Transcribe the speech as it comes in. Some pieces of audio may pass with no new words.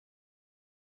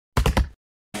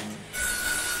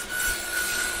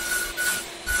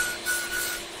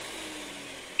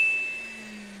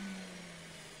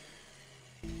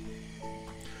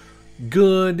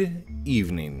Good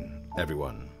evening,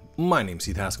 everyone. My name's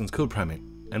Heath, Haskins, Code Primate,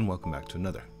 and welcome back to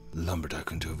another Lumber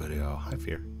Tycoon 2 video. Hi,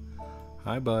 Fear.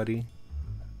 Hi, buddy.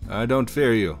 I don't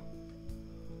fear you.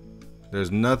 There's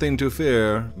nothing to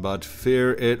fear but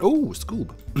fear it. Oh,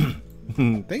 Scoob.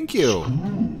 Thank you.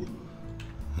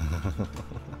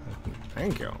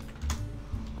 Thank you.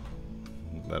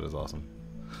 That is awesome.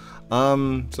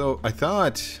 So I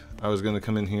thought I was gonna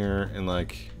come in here and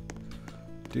like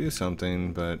do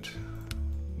something, but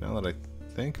now that I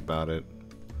think about it,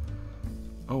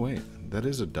 oh wait, that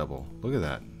is a double. Look at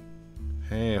that.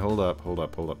 Hey, hold up.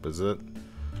 Is that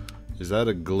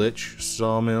a glitch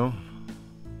sawmill?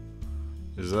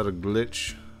 Is that a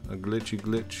glitch? A glitchy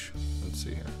glitch? Let's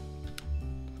see here.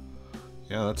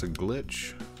 Yeah, that's a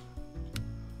glitch.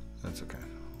 That's okay.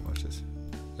 Watch this.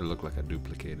 It looked like I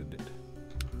duplicated it.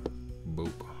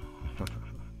 Boop.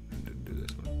 Do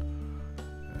this one.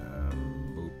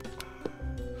 Boop.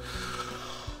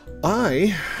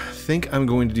 I think I'm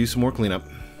going to do some more cleanup.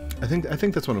 I think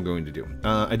that's what I'm going to do.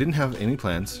 I didn't have any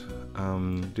plans.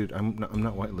 Dude, I'm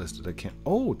not whitelisted. I can't.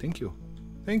 Oh, thank you.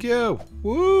 Thank you.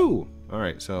 Woo! All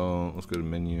right, so let's go to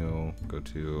menu. Go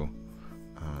to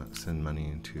send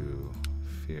money to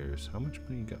Fears. How much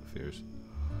money you got, Fears?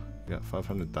 You got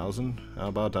 500,000. How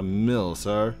about a mil,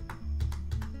 sir?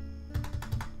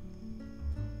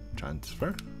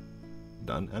 Transfer.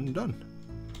 Done and done.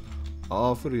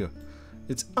 All for you.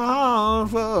 It's all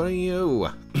for you.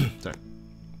 Sorry.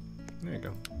 There you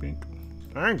go.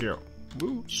 Thank you.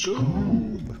 Woo,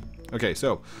 Scoob. Okay,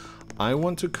 so I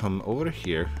want to come over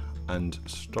here and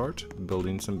start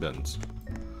building some bins.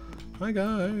 Hi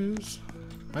guys.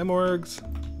 Hi Morgs.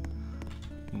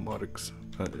 Morgs.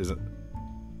 Is it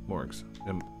Morgs?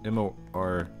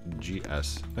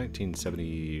 M-O-R-G-S.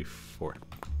 1974.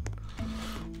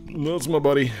 That's my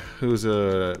buddy, who's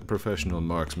a professional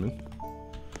marksman.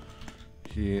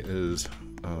 He is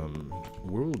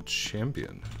world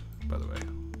champion, by the way.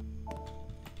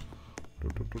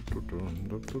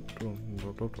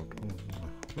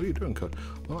 What are you doing, Code?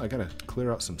 Well, I gotta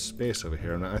clear out some space over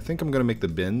here, and I think I'm gonna make the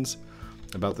bins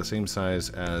about the same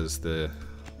size as these,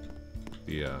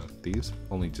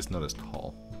 only just not as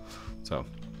tall. So,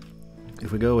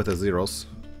 if we go with the zeros,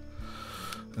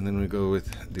 and then we go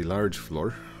with the large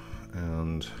floor,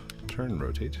 and turn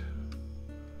rotate,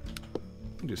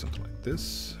 we'll do something like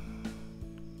this,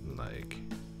 like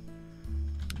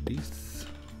this,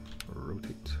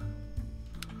 rotate,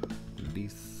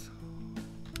 this,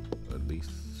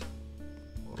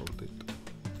 rotate,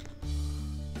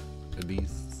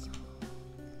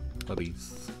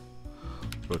 this,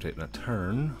 rotate and a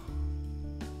turn,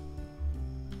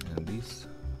 and this,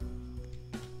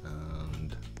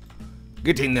 and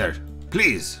get in there,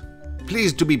 please.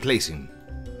 Please to be placing.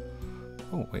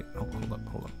 Oh wait, hold up.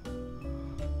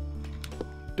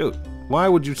 Dude, why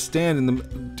would you stand in the?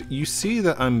 You see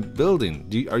that I'm building.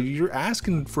 You're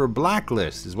asking for a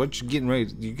blacklist? Is what you're getting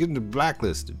ready? You're getting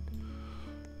blacklisted.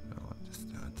 No, I'm just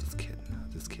kidding.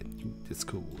 Just kidding. It's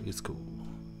cool. It's cool.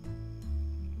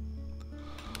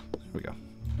 There we go.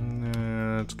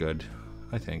 That's good,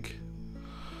 I think.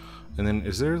 And then,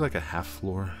 is there like a half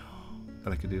floor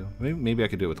that I could do? Maybe I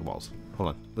could do it with the walls. Hold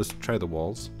on. Let's try the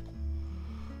walls.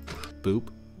 Boop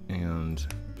and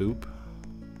boop.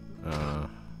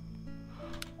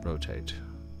 Rotate.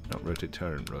 No, rotate,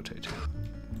 turn, rotate.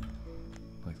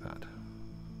 Like that.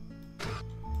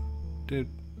 Dude,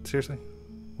 seriously?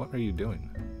 What are you doing?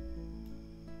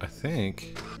 I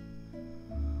think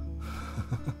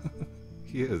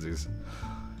he is. He's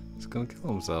gonna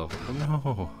kill himself. Oh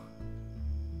no.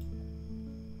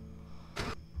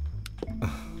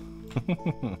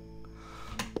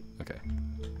 Okay,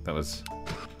 that was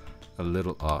a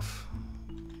little off.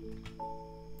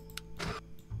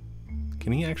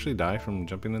 Can he actually die from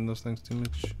jumping in those things too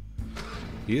much?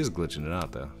 He is glitching it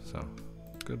out though, so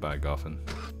goodbye, Goffin.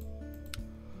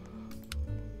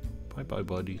 Bye bye,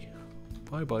 buddy.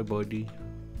 Bye bye, buddy.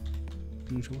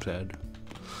 I'm so sad.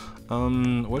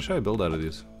 What should I build out of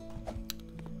these?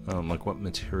 Like what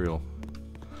material?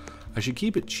 I should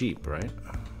keep it cheap, right?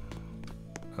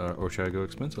 Or should I go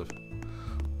expensive?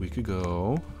 We could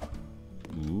go...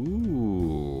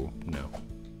 Ooh, no.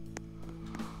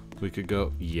 We could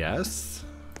go... Yes?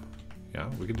 Yeah,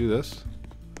 we could do this.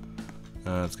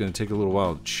 It's going to take a little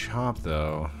while to chop,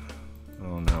 though.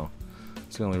 Oh, no.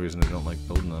 That's the only reason I don't like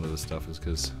building out of this stuff is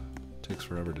because it takes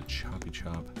forever to choppy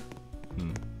chop.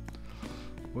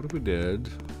 What if we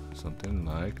did something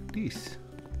like this?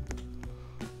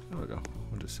 There we go.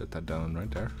 We'll just set that down right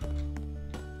there.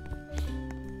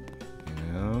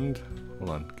 And hold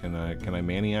on, can I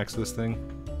maniacs this thing?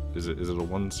 Is it a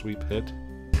one sweep hit?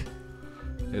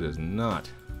 It is not.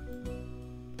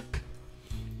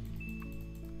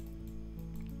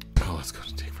 Oh, that's going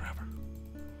to take forever.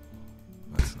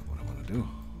 That's not what I want to do.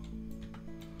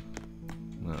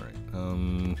 All right.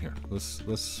 Here. Let's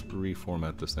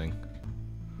reformat this thing.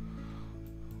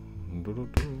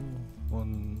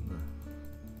 1,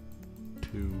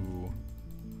 2,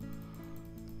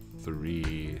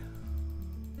 3,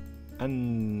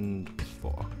 and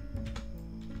 4.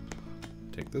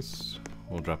 Take this.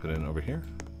 We'll drop it in over here.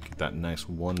 Get that nice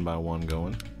 1 by 1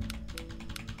 going.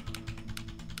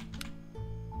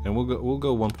 And we'll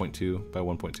go 1.2 by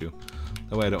 1.2.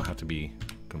 That way I don't have to be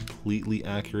completely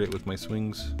accurate with my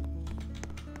swings.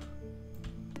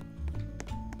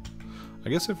 I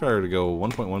guess if I were to go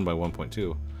 1.1 by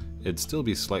 1.2, it'd still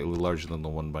be slightly larger than the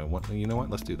 1 by 1. You know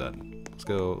what? Let's do that. Let's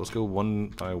go 1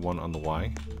 by 1 on the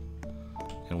Y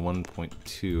and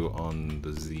 1.2 on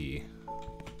the Z.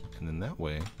 And then that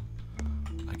way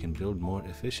I can build more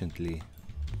efficiently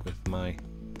with my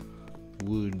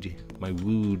wood.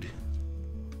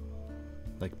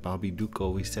 Like Bobby Duke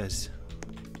always says,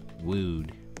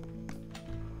 wood.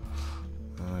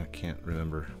 I can't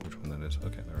remember which one that is.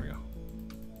 Okay, there we go.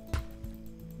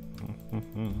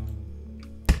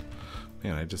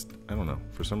 Man, I don't know.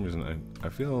 For some reason, I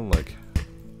feel like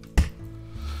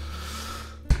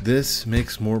this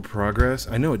makes more progress.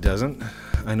 I know it doesn't.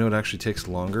 I know it actually takes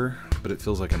longer, but it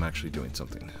feels like I'm actually doing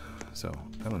something. So,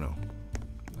 I don't know.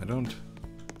 I don't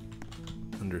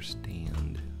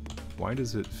understand. Why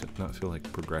does it not feel like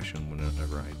progression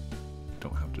whenever I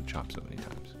don't have to chop so many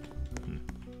times?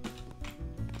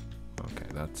 Okay,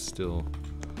 that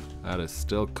is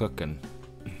still cooking.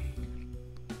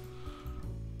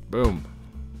 Boom.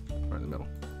 Right in the middle.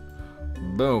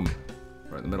 Boom.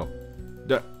 Right in the middle.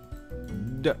 Duh.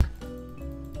 Duh.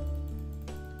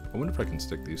 I wonder if I can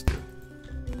stick these two.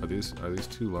 Are these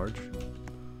too large?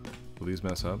 Will these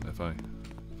mess up if I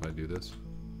do this?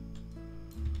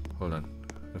 Hold on.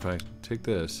 If I take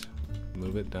this,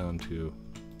 move it down to,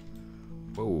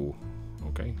 whoa,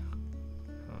 okay.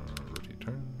 Rotate,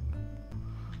 turn.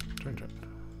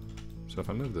 So if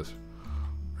I move this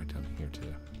right down here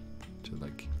to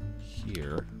like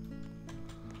here,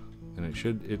 and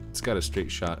it's got a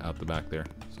straight shot out the back there,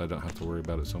 so I don't have to worry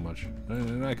about it so much.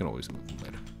 And I can always move them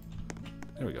later.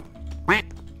 There we go.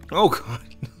 Oh God.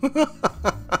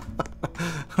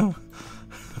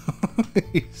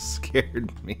 You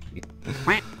scared me.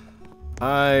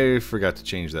 I forgot to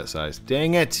change that size.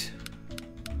 Dang it!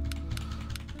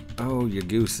 Oh, you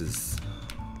gooses.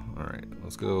 Alright,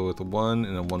 let's go with a 1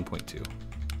 and a 1.2.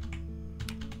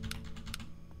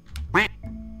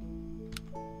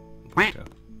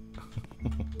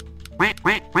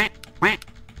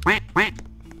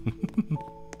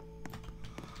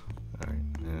 Alright,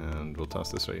 and we'll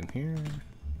toss this right in here.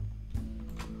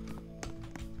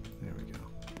 There we go.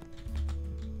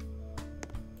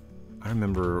 I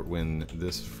remember when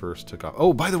this first took off.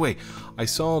 Oh, by the way, I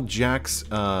saw Jack's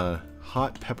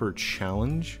hot pepper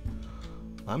challenge.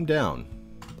 I'm down.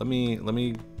 Let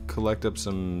me collect up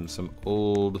some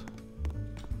old.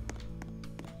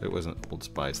 It wasn't Old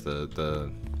Spice.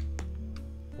 The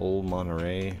old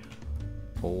Monterey,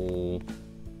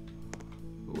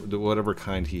 whatever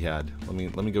kind he had.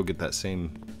 Let me go get that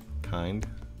same kind,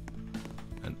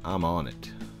 and I'm on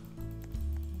it.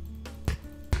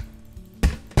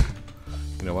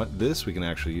 You know what? This we can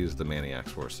actually use the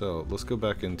Maniacs for. So let's go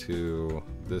back into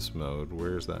this mode.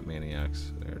 Where's that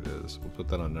Maniacs? There it is. We'll put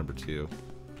that on number 2.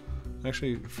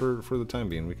 Actually, for the time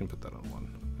being, we can put that on 1.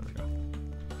 There we go.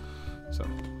 So,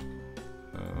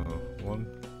 1.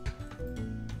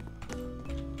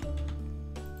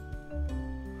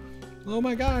 Oh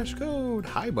my gosh, Code!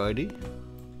 Hi, buddy.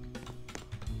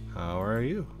 How are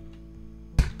you?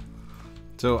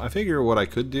 So I figure what I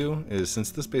could do is,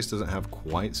 since this base doesn't have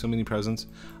quite so many presents,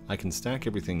 I can stack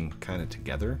everything kind of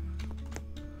together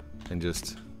and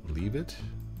just leave it.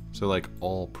 So like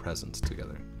all presents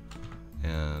together,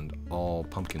 and all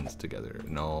pumpkins together,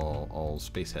 and all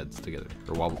space heads together,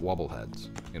 or wobble heads,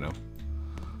 you know?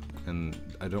 And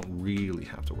I don't really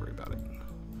have to worry about it.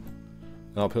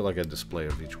 And I'll put like a display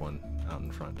of each one out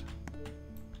in front.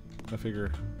 I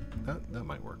figure that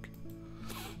might work.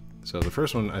 So the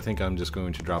first one, I think I'm just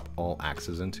going to drop all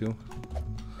axes into.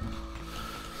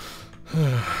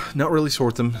 Not really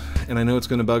sort them, and I know it's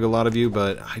going to bug a lot of you,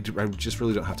 but I just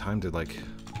really don't have time to like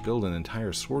build an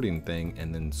entire sorting thing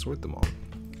and then sort them all.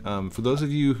 For those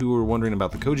of you who are wondering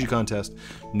about the Koji contest,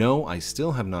 no, I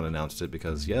still have not announced it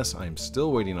because yes, I'm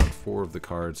still waiting on 4 of the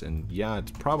cards, and yeah,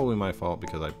 it's probably my fault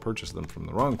because I purchased them from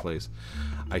the wrong place.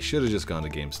 I should have just gone to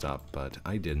GameStop, but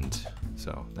I didn't,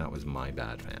 so that was my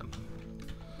bad, fam.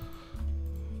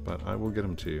 but I will get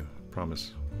them to you.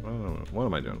 Promise. What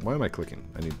am I doing? Why am I clicking?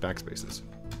 I need backspaces.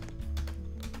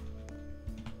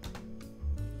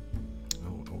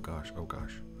 Oh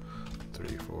gosh. 3,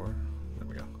 4. There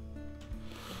we go.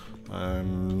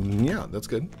 Yeah, that's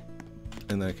good.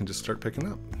 And then I can just start picking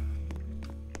up.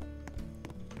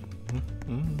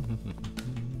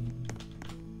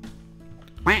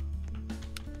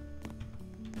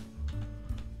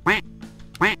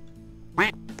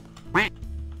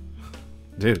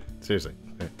 Dude, seriously.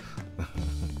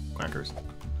 Quackers.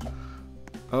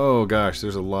 Oh gosh,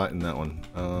 there's a lot in that one.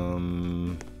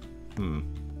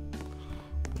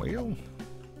 Well.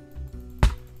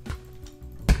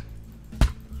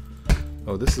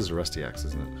 Oh, this is a rusty axe,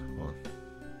 isn't it? Hold on.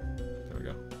 There we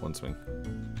go. One swing.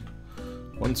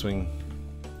 One swing.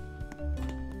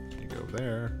 You go over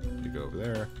there. You go over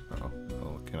there. Uh-oh.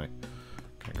 Oh, can I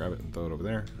grab it and throw it over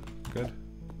there? Good.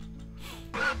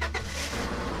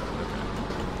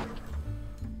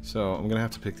 So I'm gonna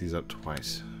have to pick these up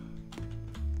twice.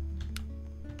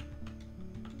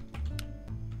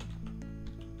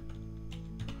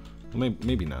 Well,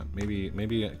 maybe not.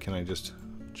 Maybe can I just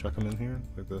chuck them in here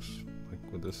like this? Like,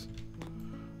 would this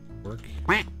work?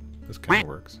 This kind of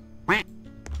works.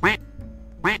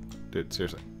 Dude,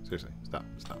 seriously, stop.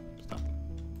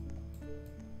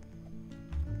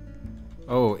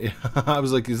 Oh, yeah. I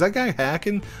was like, is that guy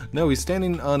hacking? No, he's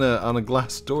standing on a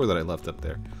glass door that I left up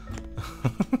there.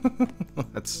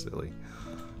 That's silly.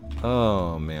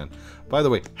 Oh man. By the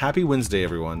way, happy Wednesday,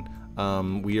 everyone.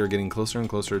 We are getting closer and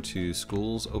closer to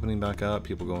schools opening back up,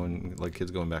 people going, like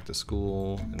kids going back to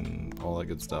school and all that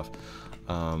good stuff.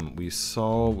 We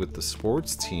saw with the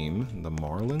sports team, the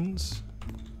Marlins,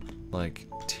 like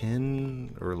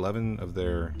 10 or 11 of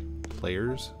their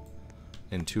players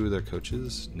and 2 of their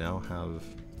coaches now have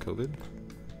COVID,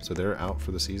 so they're out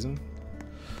for the season.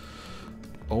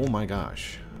 Oh my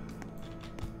gosh.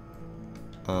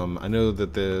 I know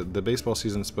that the baseball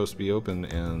season is supposed to be open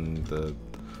and the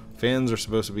fans are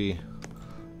supposed to be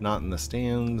not in the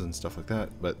stands and stuff like that,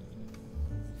 but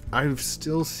I've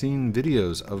still seen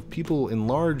videos of people in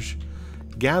large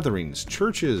gatherings,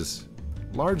 churches,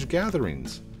 large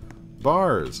gatherings,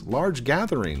 bars, large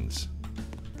gatherings.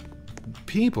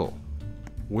 People,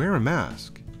 wear a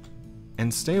mask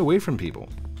and stay away from people.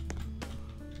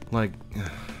 Like, I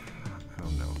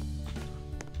don't know.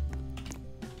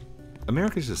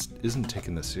 America just isn't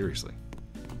taking this seriously.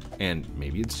 And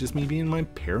maybe it's just me being my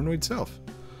paranoid self.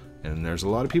 And there's a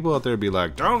lot of people out there be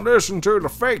like, don't listen to the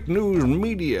fake news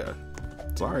media.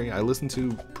 Sorry, I listen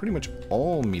to pretty much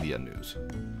all media news.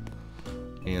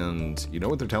 And you know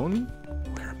what they're telling me?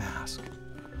 Wear a mask.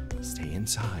 Stay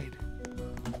inside.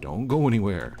 Don't go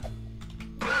anywhere.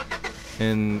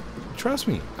 And trust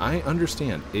me, I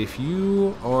understand. If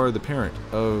you are the parent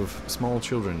of small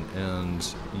children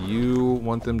and you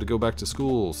want them to go back to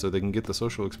school so they can get the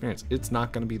social experience, it's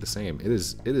not going to be the same. It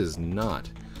is not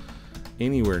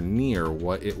anywhere near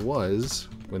what it was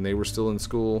when they were still in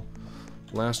school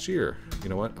last year. You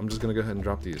know what? I'm just going to go ahead and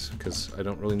drop these because I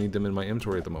don't really need them in my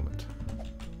inventory at the moment.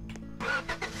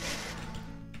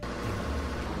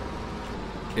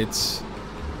 It's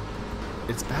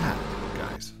bad,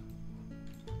 guys.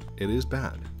 It is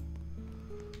bad.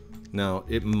 Now,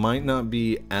 it might not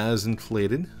be as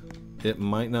inflated. It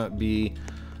might not be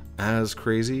as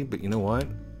crazy, but you know what?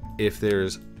 If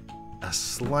there's a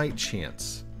slight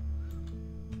chance,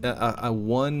 a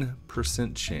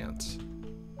 1% chance,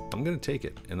 I'm going to take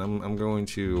it. And I'm going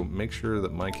to make sure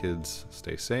that my kids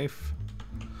stay safe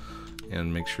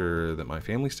and make sure that my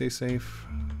family stays safe.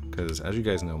 Because as you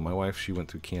guys know, my wife, she went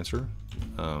through cancer.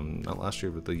 Not last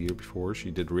year, but the year before. She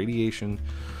did radiation.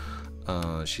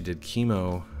 She did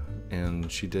chemo, and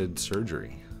she did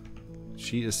surgery.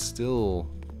 She is still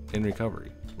in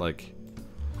recovery. Like,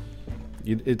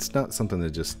 it's not something that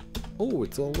just, oh,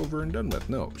 it's all over and done with.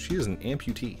 No, she is an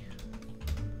amputee.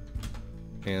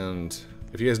 And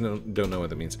if you guys don't know what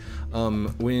that means,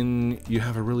 when you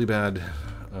have a really bad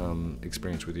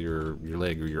experience with your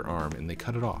leg or your arm, and they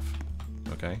cut it off,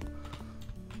 okay?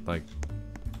 Like,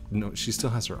 no, she still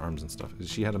has her arms and stuff.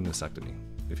 She had a mastectomy,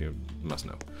 if you must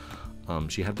know.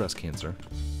 She had breast cancer,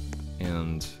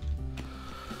 and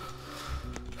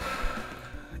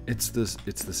it's the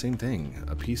same thing.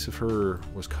 A piece of her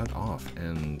was cut off,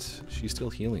 and she's still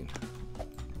healing.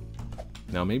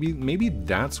 Now, maybe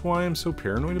that's why I'm so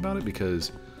paranoid about it,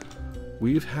 because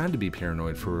we've had to be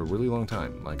paranoid for a really long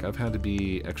time. Like, I've had to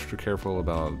be extra careful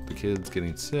about the kids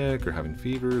getting sick or having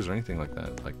fevers or anything like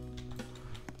that. Like,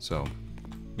 so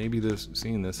maybe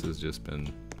seeing this has just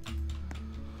been,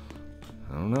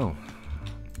 I don't know.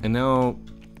 And now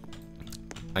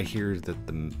I hear that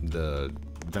the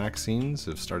vaccines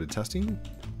have started testing,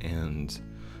 and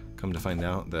come to find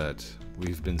out that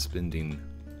we've been spending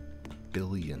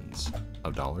billions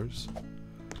of dollars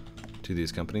to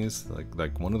these companies.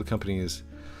 Like one of the companies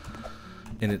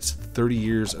in its 30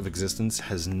 years of existence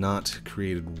has not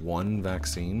created one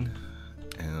vaccine.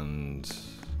 And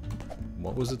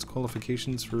what was its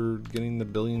qualifications for getting the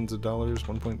billions of dollars?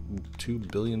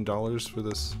 $1.2 billion for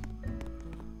this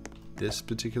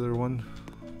particular one?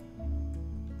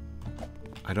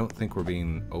 I don't think we're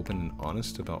being open and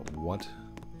honest about what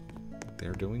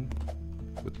they're doing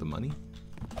with the money,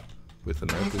 with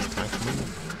America's tax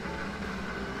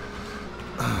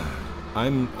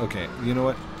money. Okay, you know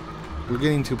what? We're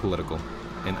getting too political,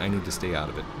 and I need to stay out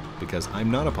of it, because I'm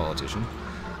not a politician,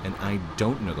 and I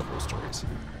don't know the whole stories.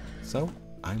 So,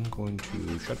 I'm going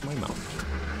to shut my mouth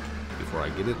before I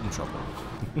get it in trouble.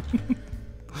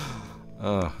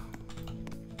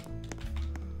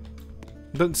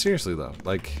 But seriously though,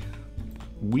 like,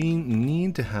 we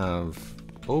need to have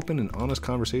open and honest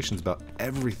conversations about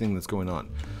everything that's going on.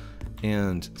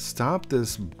 And stop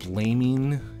this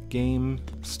blaming game.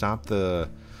 Stop the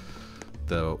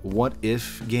what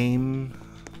if game.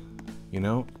 You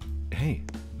know, hey,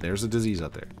 there's a disease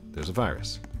out there. There's a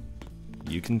virus.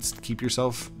 You can keep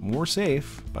yourself more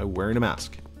safe by wearing a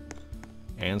mask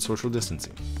and social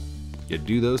distancing. You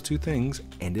do those two things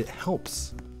and it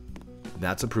helps.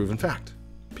 That's a proven fact.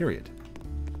 Period.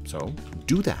 So,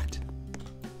 do that.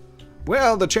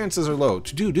 Well, the chances are low.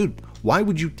 Dude, why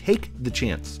would you take the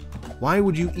chance? Why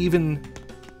would you even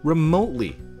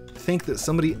remotely think that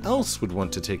somebody else would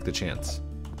want to take the chance?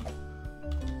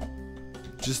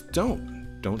 Just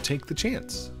don't. Don't take the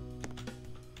chance.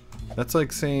 That's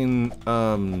like saying,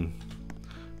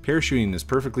 parachuting is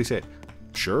perfectly safe.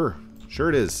 Sure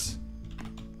it is.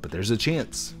 But there's a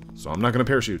chance, so I'm not gonna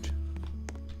parachute.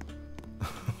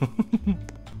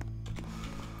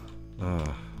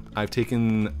 I've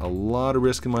taken a lot of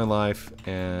risk in my life,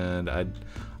 and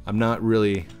I'm not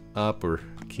really up or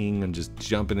keen on just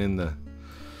jumping in the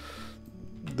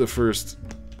first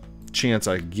chance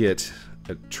I get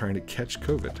at trying to catch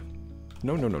COVID.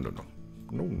 No,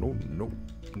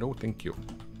 thank you.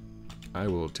 I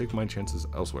will take my chances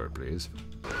elsewhere, please.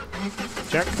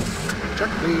 Check,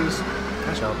 please.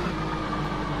 Cash out.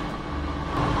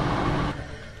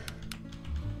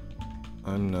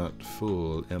 I'm not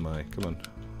fool, am I? Come on.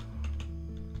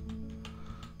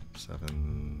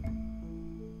 7,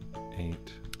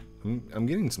 8. I'm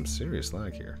getting some serious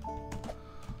lag here.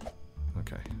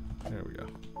 Okay, there we go.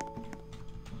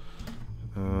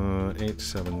 8,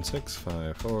 7, 6,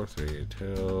 5, 4, 3,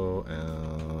 2,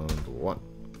 and 1.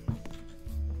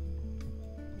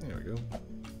 There we go.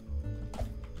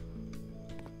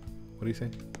 What do you say?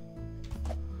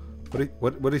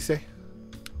 What do you say?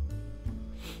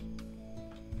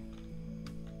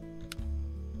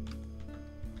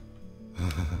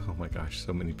 Oh my gosh,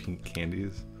 so many pink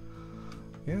candies.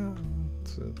 Yeah,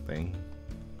 it's a thing.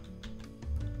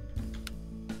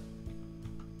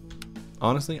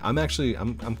 Honestly, I'm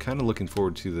kind of looking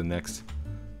forward to the next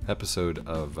episode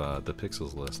of the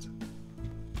Pixels list.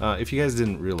 If you guys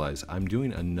didn't realize, I'm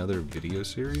doing another video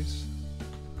series.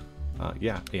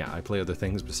 Yeah, I play other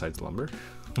things besides Lumber.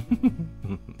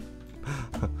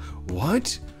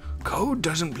 What? Code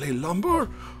doesn't play Lumber?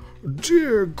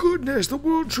 Dear goodness, the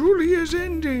world truly is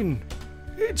ending.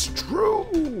 It's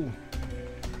true.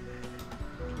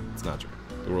 It's not true.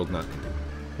 The world's not ending.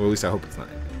 Well, at least I hope it's not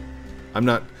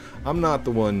ending. I'm not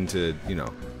the one to, you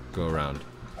know, go around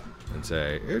and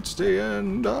say, it's the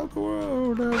end of the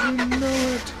world as we know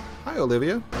it. Hi,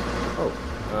 Olivia. Oh,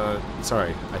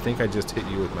 sorry. I think I just hit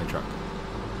you with my truck.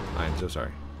 I'm so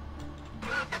sorry.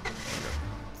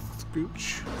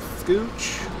 Scooch.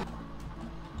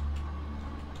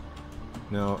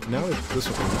 Now that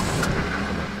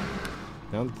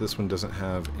this one doesn't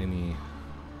have any,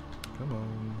 come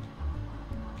on.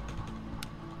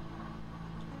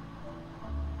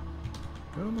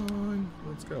 Come on,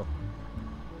 let's go.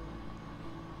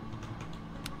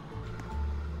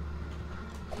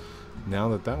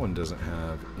 Now that one doesn't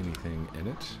have anything in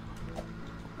it.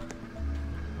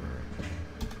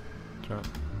 Drop.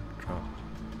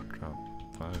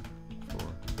 5, 4,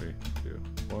 3, 2,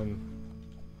 1.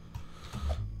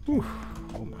 Whew.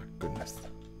 Oh my goodness.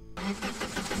 I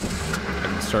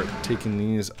can start taking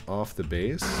these off the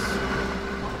base.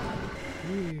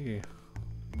 Whee.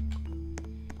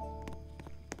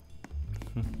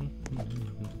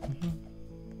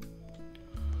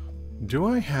 Do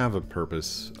I have a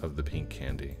purpose of the pink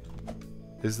candy?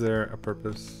 Is there a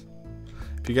purpose?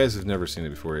 If you guys have never seen it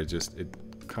before, it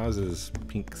causes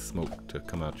pink smoke to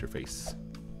come out your face.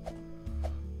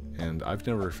 And I've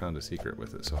never found a secret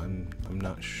with it, so I'm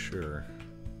not sure.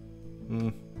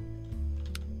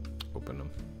 Open them.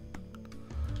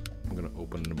 I'm gonna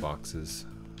open the boxes.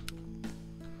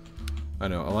 I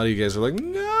know, a lot of you guys are like,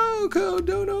 no, Code,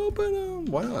 don't open them.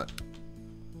 Why not?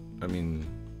 I mean,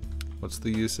 what's the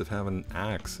use of having an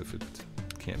axe if it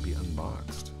can't be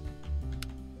unboxed?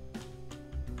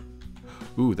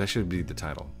 Ooh, that should be the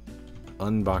title.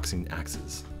 Unboxing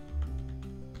axes.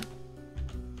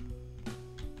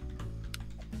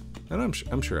 And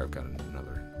I'm sure I've got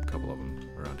another couple of them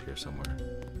around here somewhere.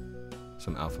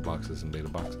 Some alpha boxes and beta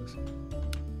boxes.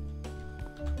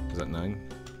 Is that 9?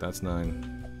 That's 9.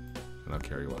 And I'll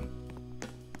carry one.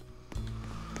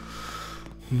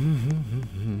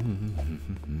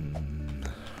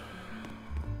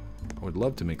 I would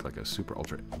love to make like a super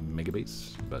ultra mega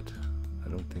base, but I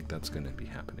don't think that's going to be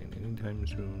happening anytime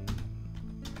soon.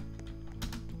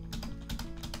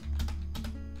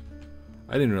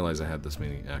 I didn't realize I had this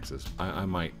many axes. I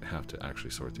might have to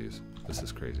actually sort these. This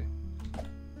is crazy.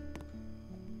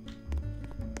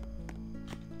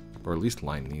 Or at least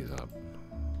line these up.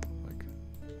 Like,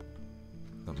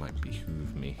 that might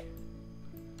behoove me.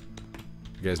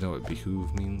 You guys know what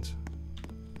behoove means?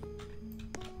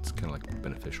 It's kind of like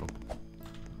beneficial.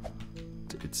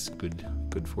 It's good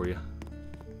for you.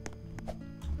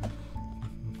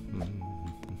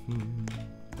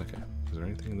 Okay, is there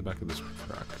anything in the back of this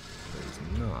truck? There is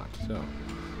not. So,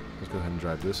 let's go ahead and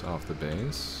drive this off the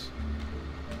base.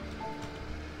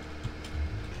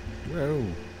 Whoa!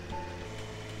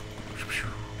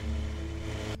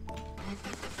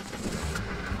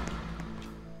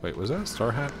 Wait, was that a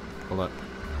star hat? Hold on.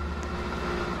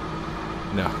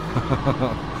 No.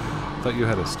 I thought you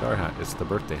had a star hat. It's the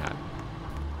birthday hat.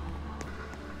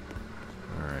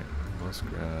 Alright, let's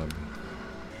grab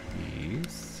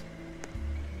these.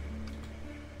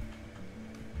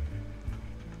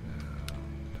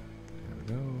 And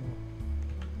there we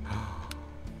go.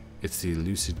 It's the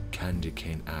elusive candy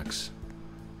cane axe.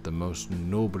 The most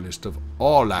noblest of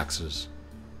all axes.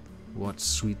 What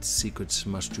sweet secrets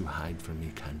must you hide from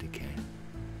me, Candy Cane?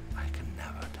 I can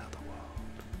never tell the world.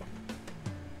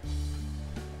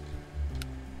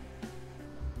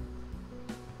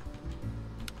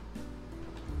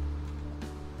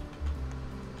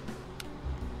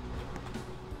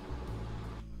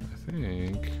 I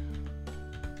think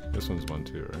this one's one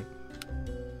too, right?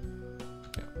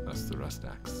 Yeah, that's the rust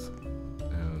axe.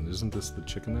 And isn't this the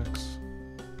chicken axe?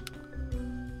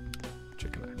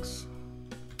 Chicken axe.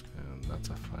 That's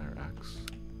a fire axe.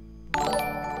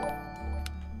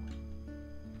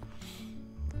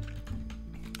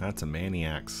 That's a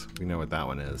maniacs. We know what that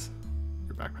one is.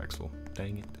 Your backpack's full.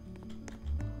 Dang it.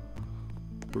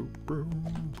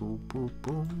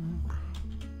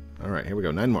 Alright, here we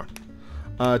go. 9 more.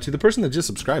 To the person that just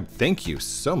subscribed, thank you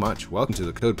so much. Welcome to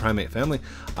the Code Primate family.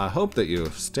 I hope that you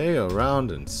stay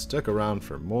around and stick around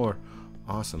for more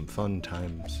awesome fun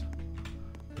times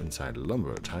inside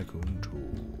Lumber Tycoon 2.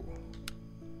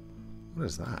 What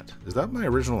is that? Is that my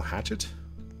original hatchet?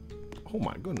 Oh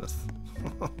my goodness.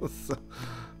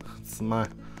 It's my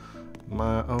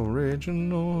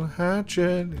original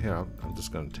hatchet. Here, I'm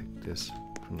just gonna take this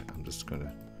from it. I'm just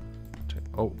gonna take,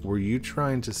 oh, were you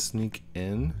trying to sneak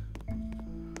in?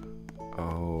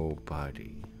 Oh,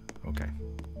 buddy. Okay.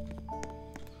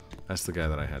 That's the guy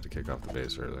that I had to kick off the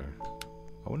base earlier.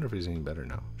 I wonder if he's any better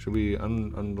now. Should we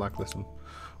unblacklist him?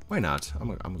 Why not? I'm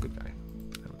a good guy.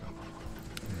 There we go.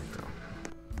 There we go.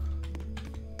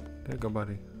 There you go,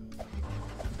 buddy.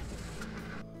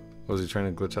 Was he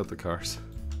trying to glitch out the cars?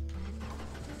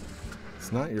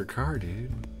 It's not your car,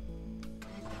 dude.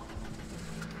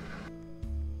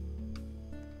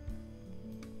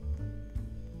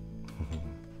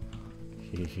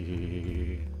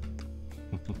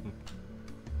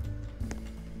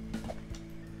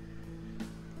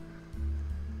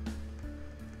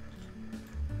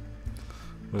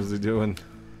 What is he doing?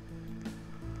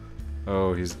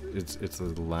 Oh, it's a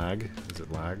lag. Is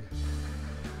it lag?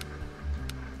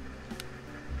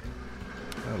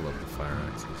 I love the fire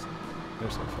axes. They're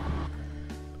so fun.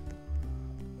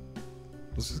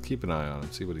 Let's just keep an eye on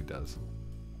him, see what he does.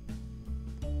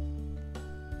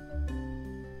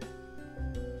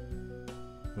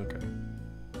 Okay.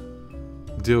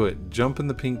 Do it. Jump in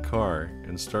the pink car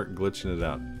and start glitching it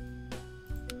out.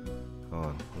 Hold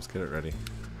on. Let's get it ready.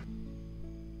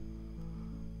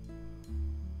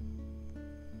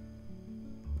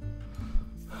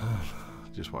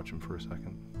 Just watch him for a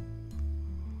second.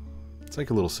 It's like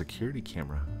a little security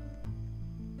camera.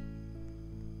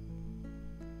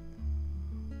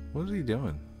 What is he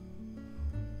doing?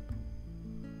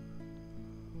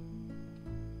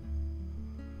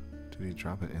 Did he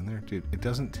drop it in there? Dude, it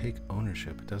doesn't take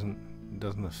ownership. It doesn't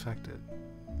affect it.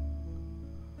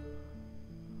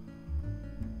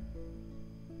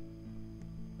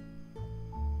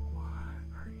 What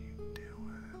are you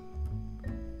doing?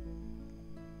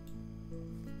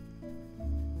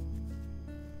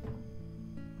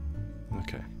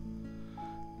 Okay.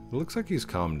 It looks like he's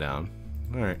calmed down.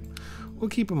 Alright. We'll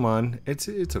keep him on. It's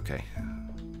okay.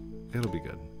 It'll be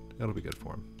good. It'll be good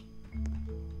for him.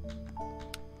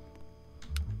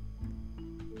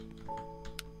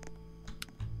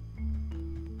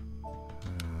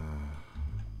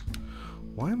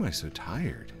 Why am I so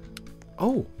tired?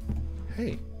 Oh,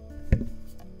 hey.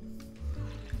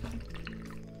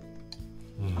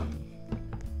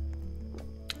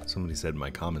 Somebody said in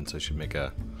my comments I should make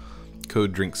a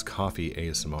Code Drinks Coffee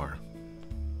ASMR.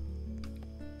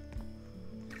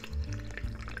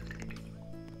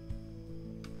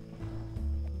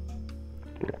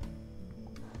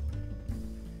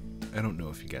 I don't know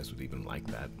if you guys would even like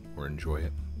that or enjoy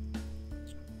it.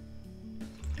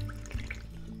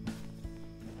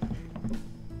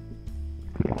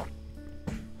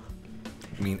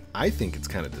 I mean, I think it's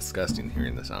kind of disgusting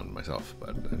hearing the sound myself,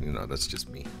 but, you know, that's just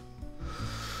me.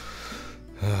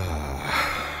 There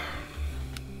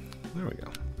we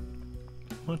go.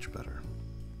 Much better.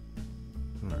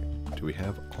 Alright, do we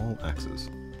have all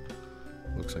axes?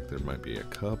 Looks like there might be a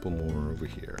couple more over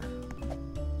here,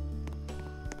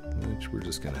 which we're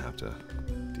just gonna have to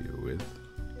deal with.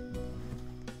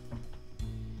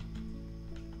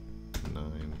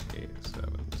 9, 8,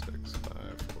 7, 6,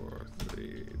 5, 4,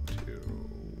 3, 2,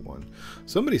 1.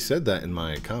 Somebody said that in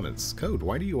my comments. Code,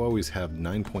 why do you always have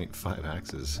 9.5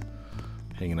 axes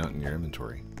hanging out in your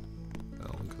inventory?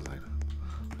 Well, because I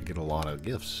get a lot of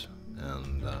gifts,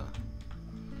 and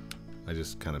I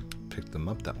just kind of picked them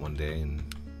up that one day and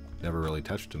never really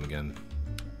touched them again.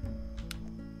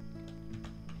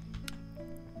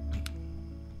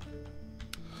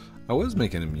 I was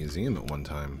making a museum at one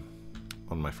time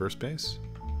on my first base,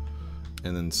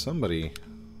 and then somebody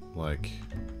like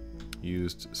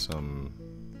used some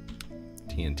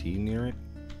TNT near it,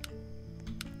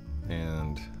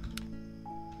 and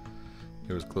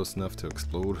it was close enough to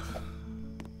explode.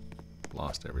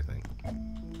 Lost everything.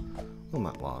 Well,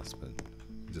 not lost, but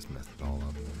just messed it all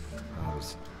up.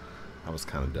 I was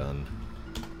kind of done.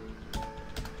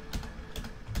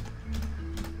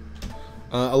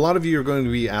 A lot of you are going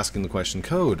to be asking the question,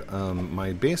 Code,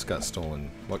 my base got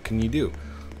stolen. What can you do?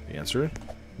 The answer,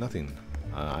 nothing.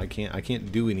 I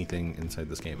can't do anything inside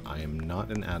this game. I am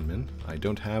not an admin. I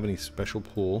don't have any special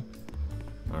pool.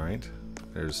 All right,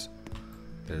 there's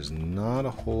not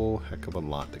a whole heck of a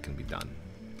lot that can be done.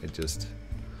 It just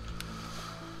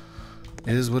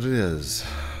is what it is.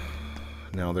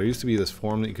 Now, there used to be this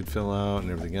form that you could fill out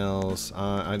and everything else.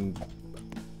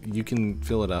 You can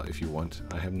fill it out if you want.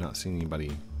 I have not seen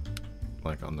anybody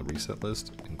like on the reset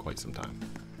list in quite some time.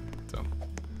 So,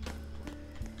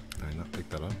 did I not pick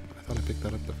that up? I thought I picked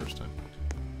that up the first time.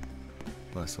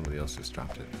 Unless somebody else just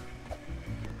dropped it.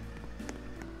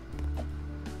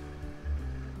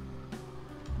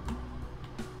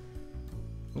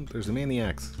 Oh, there's a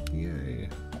maniacs. Yay.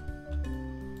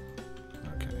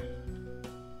 Okay.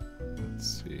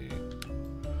 Let's see.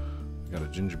 We got a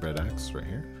gingerbread axe right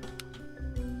here.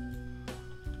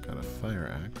 Got a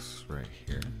fire axe right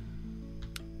here.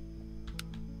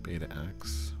 Beta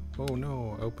axe. Oh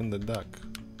no, I opened the duck.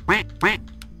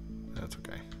 That's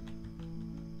okay.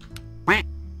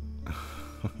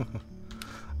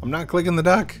 I'm not clicking the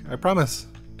duck, I promise.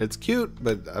 It's cute,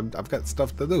 but I've got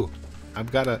stuff to do.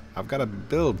 I've gotta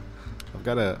build. I've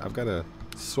gotta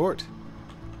sort.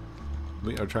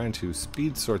 We are trying to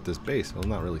speed sort this base. Well,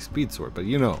 not really speed sort, but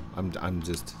you know, I'm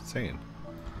just saying.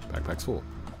 Backpack's full.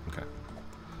 Okay.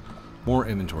 More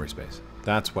inventory space.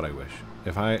 That's what I wish.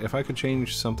 If I could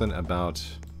change something about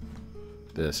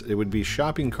this, it would be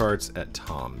shopping carts at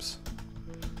Tom's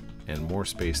and more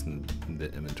space in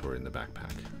the inventory in the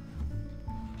backpack.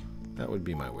 That would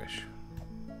be my wish.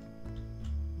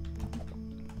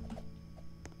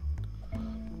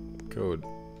 Code.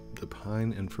 The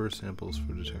pine and fir samples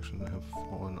for detection have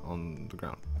fallen on the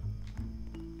ground.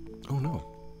 Oh no.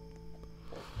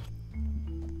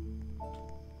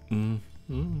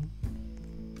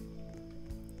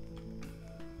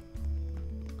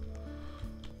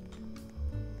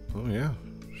 Oh yeah,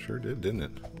 sure did, didn't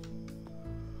it?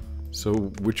 So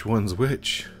which one's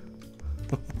which?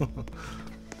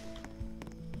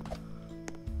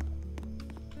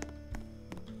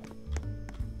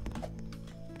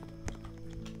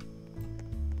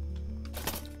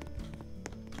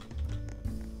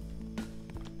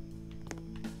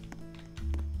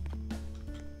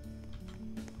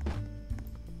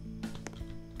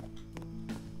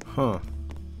 Huh.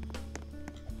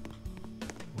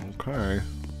 Okay.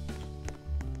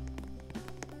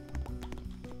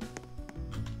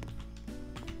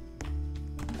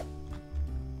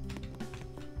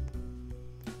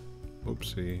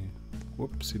 Whoopsie.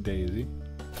 Whoopsie daisy.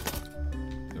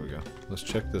 There we go. Let's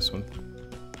check this one.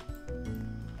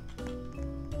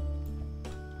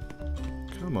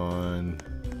 Come on.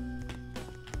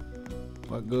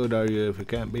 What good are you if you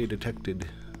can't be detected?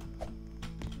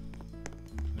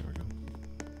 There we go.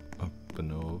 Up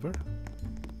and over.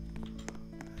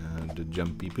 And a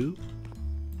jumpy poo.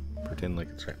 Pretend like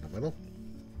it's right in the middle.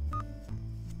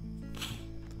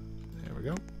 There we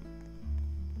go.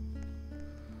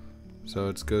 So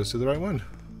it goes to the right one.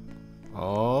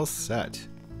 All set.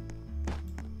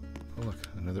 Oh look,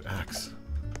 another axe.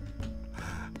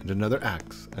 And another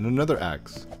axe. And another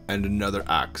axe. And another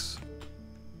axe.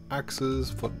 Axes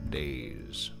for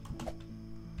days.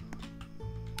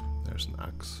 There's an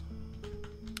axe.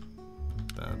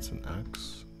 That's an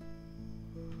axe.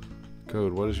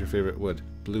 Code, what is your favorite wood?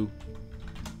 Blue.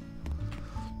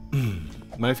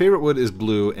 My favorite wood is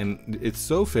blue, and it's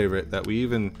so favorite that we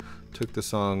even took the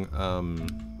song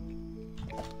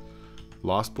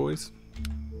Lost Boys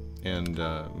and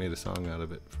made a song out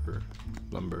of it for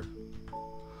lumber.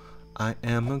 I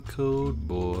am a code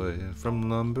boy from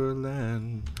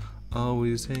Lumberland,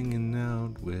 always hanging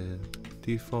out with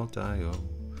Defaultio.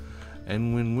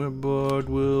 And when we're bored,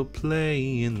 we'll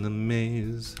play in the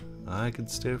maze. I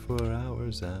could stare for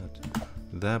hours at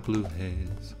that blue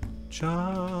haze.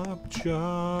 Chop,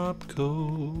 chop,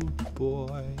 code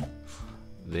boy,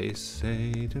 they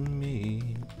say to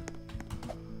me,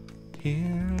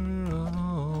 here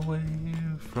away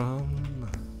from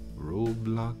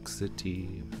Roblox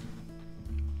City.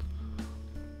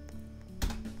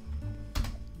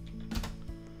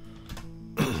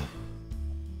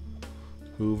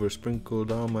 Hoover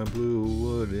sprinkled all my blue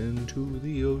wood into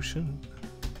the ocean.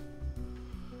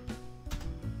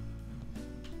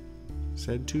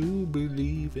 Said to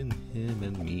believe in him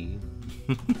and me.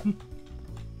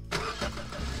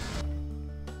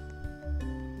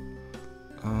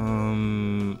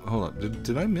 Hold on.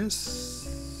 Did I miss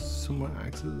some more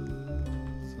axes?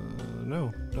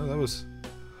 No, that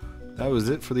was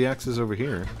it for the axes over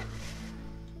here.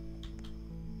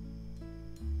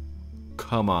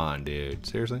 Come on, dude.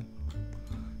 Seriously?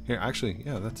 Here, actually,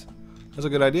 yeah, that's a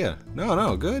good idea.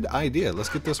 No, good idea. Let's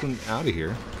get this one out of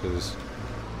here because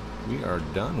we are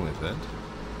done with it.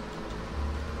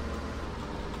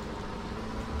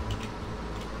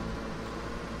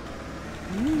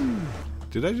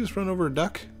 Did I just run over a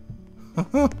duck?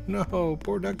 No,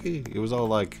 poor ducky. It was all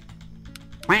like...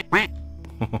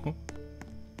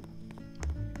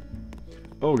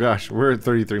 Oh gosh, we're at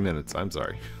 33 minutes. I'm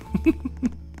sorry.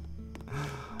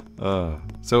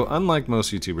 So unlike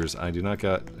most YouTubers, I do not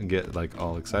get like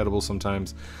all excitable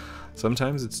sometimes.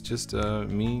 Sometimes it's just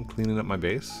me cleaning up my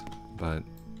base, but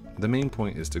the main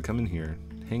point is to come in here,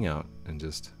 hang out, and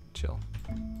just chill.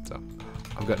 So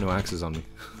I've got no axes on me.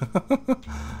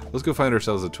 Let's go find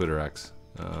ourselves a Twitter axe.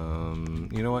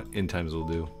 You know what? End times will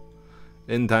do.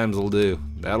 End times will do.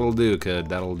 That'll do, kid.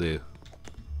 That'll do.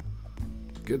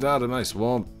 Get out of my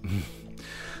swamp.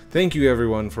 Thank you,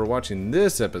 everyone, for watching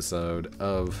this episode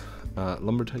of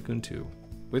Lumber Tycoon 2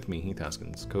 with me, Heath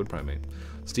Haskins, Code Primate.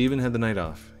 Steven had the night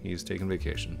off. He's taking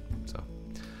vacation. So,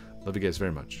 love you guys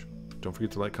very much. Don't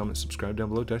forget to like, comment, subscribe down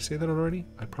below. Did I say that already?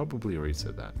 I probably already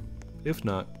said that. If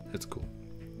not, it's cool.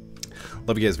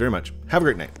 Love you guys very much. Have a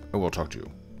great night, and we'll talk to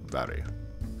you very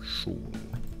soon.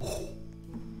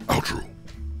 Outro.